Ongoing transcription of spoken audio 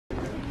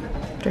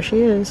There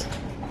she is.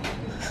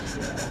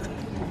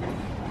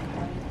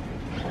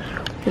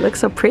 You look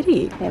so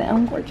pretty. I know,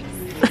 I'm gorgeous.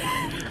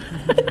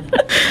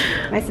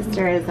 My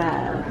sister is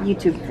a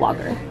YouTube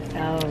vlogger.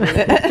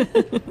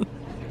 Oh.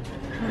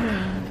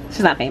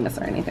 She's not famous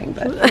or anything,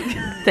 but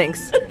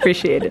Thanks.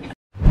 Appreciate it.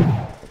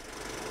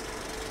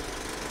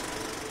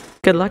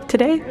 Good luck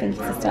today. thank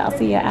you, sister. I'll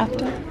see you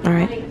after. All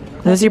right.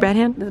 Is this your bad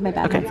hand? This is my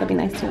bad Okay. one, so be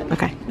nice to it.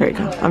 Okay. There you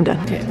go. I'm done.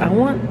 Okay. I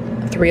want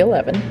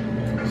 311.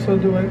 So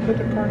do I put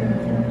the card in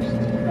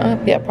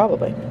first? Yeah,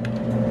 probably.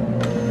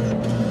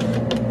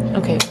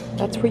 Okay.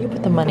 That's where you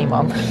put the money,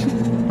 Mom.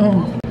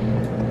 Oh.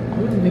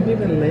 Maybe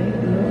the leg?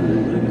 No,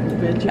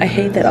 veggie. I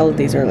hate that all of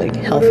these are like What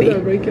are healthy.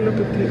 the regular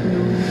potato?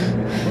 No.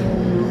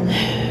 Oh,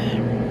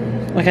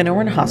 no. Like I know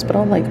we're in a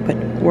hospital, like, but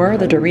where are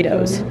the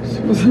Doritos?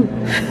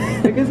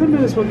 I guess I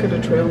might as well get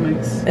a trail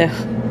mix. Ugh.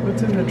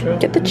 What's in the trail?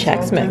 Get the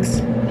Chex Mix.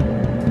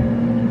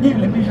 Yeah,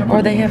 let me have Or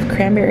one. they have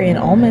cranberry and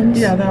almonds.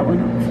 Yeah, that one.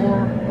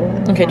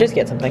 Okay, just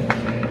get something. I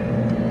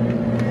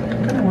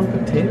kind of want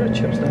potato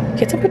chips though.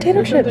 Get some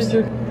potato chips.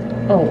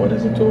 Oh, what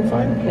is it,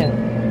 205? Yeah.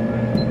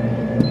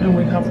 And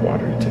we have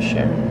water to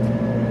share.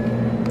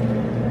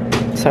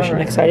 Such an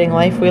Alright. exciting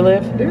life we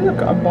live. There's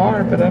like a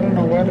bar, but I don't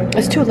know what it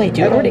is. It's too late.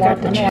 You I don't already got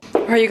want- the I don't-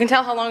 check. Alright, you can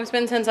tell how long it's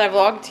been since I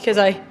vlogged because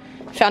I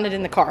found it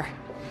in the car.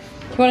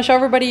 You want to show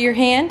everybody your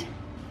hand?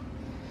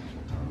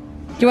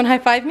 Do you want to high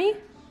five me?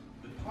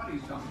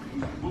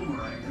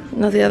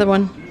 No, the other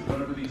one.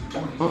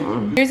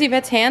 Here's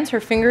Yvette's hands. Her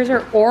fingers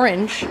are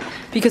orange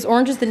because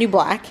orange is the new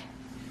black.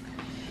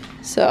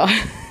 So,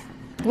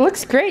 it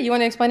looks great. You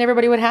want to explain to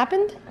everybody what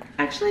happened?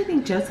 Actually, I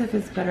think Joseph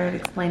is better at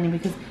explaining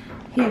because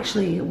he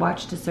actually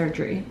watched a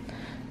surgery.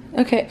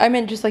 Okay, I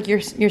meant just like your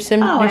Oh, your I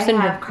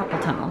syndrome. have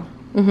carpal tunnel.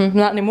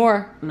 Not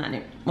anymore. Not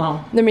any,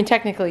 well, I mean,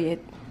 technically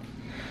it.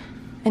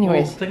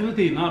 Anyways. Well,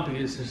 technically not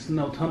because there's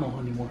no tunnel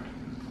anymore.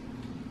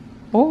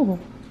 Oh,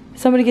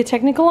 somebody get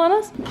technical on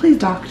us? please,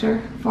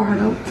 doctor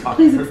Fargo,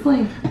 please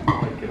explain.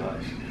 Oh my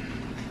gosh.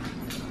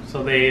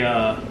 So they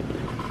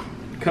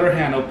cut her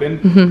hand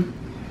open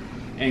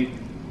and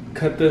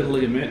cut the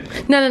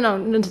ligament.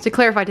 No. To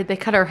clarify, did they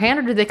cut her hand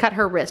or did they cut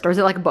her wrist, or is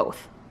it like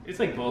both? It's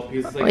like both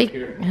because it's like Like,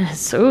 here.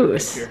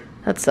 Zeus. Here.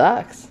 That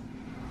sucks.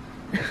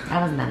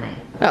 That was not nice.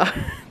 Oh,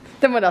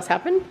 then what else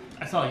happened?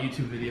 I saw a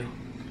YouTube video.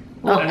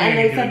 Well, I know and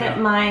you're they said doing that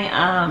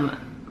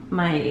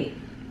my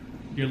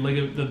Your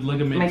the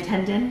ligament. my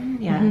tendon,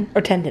 yeah,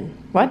 Or tendon?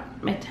 What?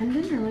 my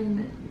tendon or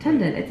ligament?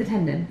 Tendon. It's a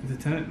tendon. Is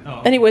it tendon?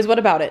 Oh. Anyways, what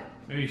about it?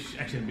 Maybe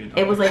I shouldn't be a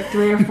doctor. It was like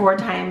 3 or 4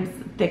 times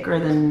thicker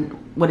than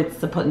what it's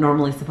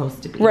normally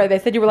supposed to be. Right, they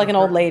said you were like an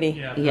old lady.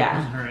 Yeah.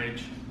 Yeah. Her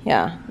age.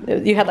 Yeah,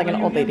 you had like an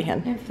How old old are you lady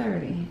again? hand. I'm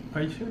 30.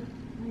 Are you sure?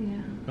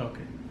 Yeah.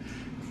 Okay.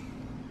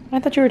 I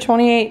thought you were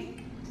 28.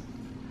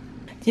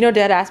 Do you know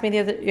Dad asked me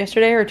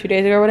yesterday or 2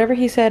 days ago or whatever?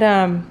 He said,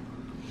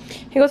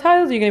 he goes, how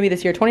old are you going to be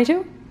this year?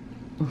 22?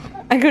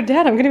 I go,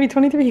 Dad, I'm going to be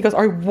 23. He goes,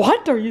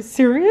 what? Are you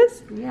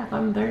serious? Yeah,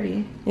 I'm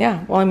 30.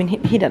 Yeah, well, I mean,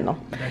 he doesn't know.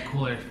 That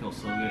cool air feels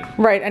so good.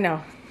 Right, I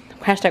know.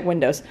 Hashtag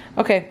Windows.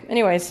 Okay,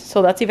 anyways,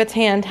 so that's Yvette's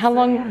hand. How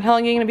long are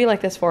you going to be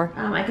like this for?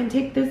 I can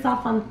take this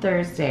off on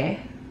Thursday.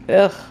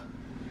 Ugh.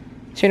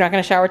 So you're not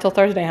going to shower till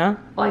Thursday, huh?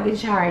 Well, I can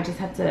shower. I just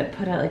have to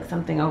put like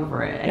something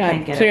over it. I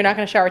can't get So it. you're not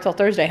going to shower till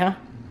Thursday, huh?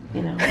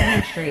 You know,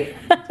 I'm straight.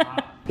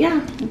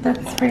 Yeah,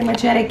 that's pretty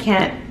much it.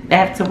 I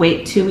have to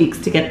wait 2 weeks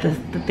to get the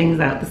things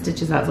out, the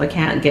stitches out, so I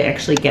can't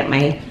actually get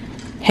my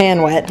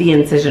Hand wet. the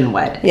incision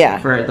wet. Yeah.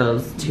 For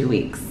those 2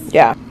 weeks.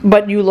 Yeah,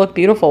 but you look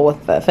beautiful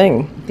with the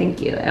thing. Thank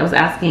you. I was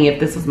asking if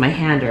this was my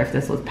hand or if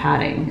this was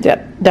padding.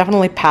 Yeah,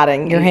 definitely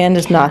padding. Your hand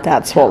is not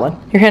that swollen.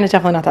 Your hand is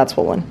definitely not that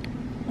swollen.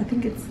 I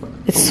think it's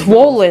It's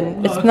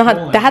swollen. It's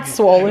not that You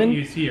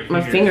swollen. see your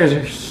my fingers are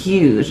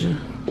huge.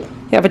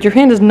 Yeah, but your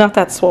hand is not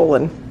that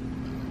swollen.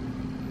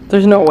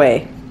 There's no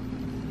way.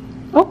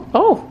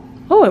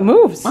 Oh, it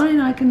moves. Oh, I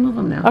know. I can move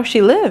them now. Oh,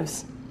 she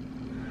lives.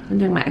 I'm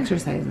doing my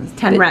exercises.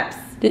 10 reps.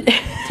 Did,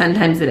 10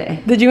 times a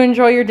day. did you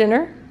enjoy your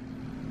dinner?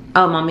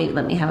 Oh, Mommy,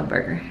 let me have a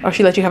burger. Oh,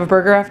 she let you have a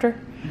burger after?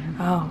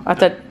 Oh, I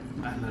thought.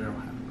 I let her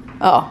have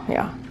Oh,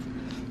 yeah.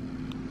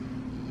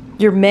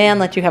 Your man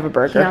let you have a He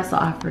burger. also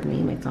offered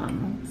me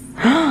McDonald's.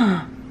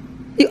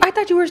 I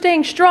thought you were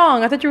staying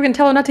strong. I thought you were going to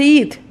tell her not to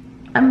eat.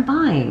 I'm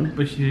fine. it.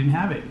 But she didn't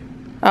have it.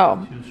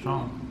 Oh, She was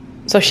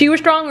strong. so she was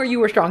strong or you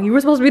were strong? You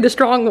were supposed to be the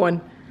strong one.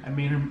 I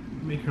made her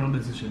make her own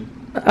decision.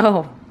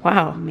 Oh,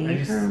 wow. Make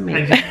her I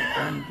make just-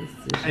 her own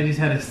decision. I just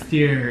had to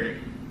steer.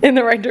 In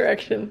the right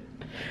direction.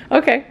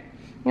 Okay.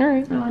 All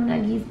right. Oh,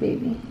 nuggies,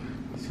 baby.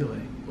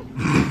 Silly.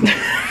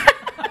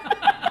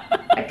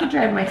 I could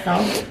drive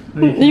myself.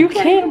 You Can't even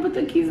can't. put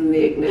the keys in the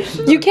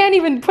ignition. You can't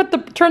even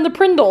turn the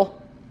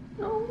Prindle.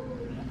 No.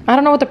 I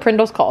don't know what the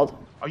Prindle's called.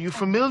 Are you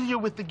familiar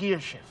with the gear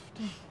shift?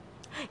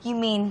 You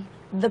mean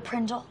the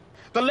Prindle?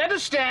 The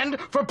letters stand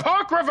for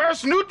park,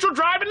 reverse, neutral,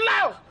 drive, and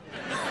low.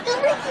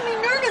 You're making me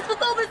nervous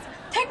with all this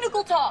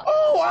technical talk.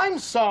 Oh, I'm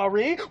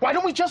sorry. Why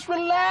don't we just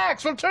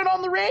relax? We'll turn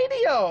on the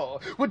radio.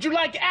 Would you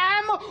like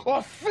am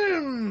or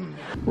film?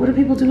 What do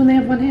people do when they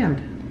have one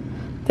hand?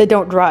 They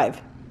don't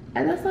drive.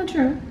 And that's not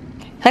true.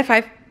 High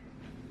five.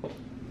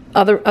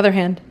 Other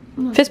hand.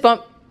 Fist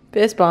bump.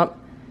 Fist bump.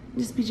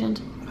 Just be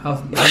gentle. How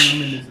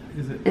numbing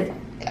is it?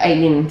 I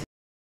mean,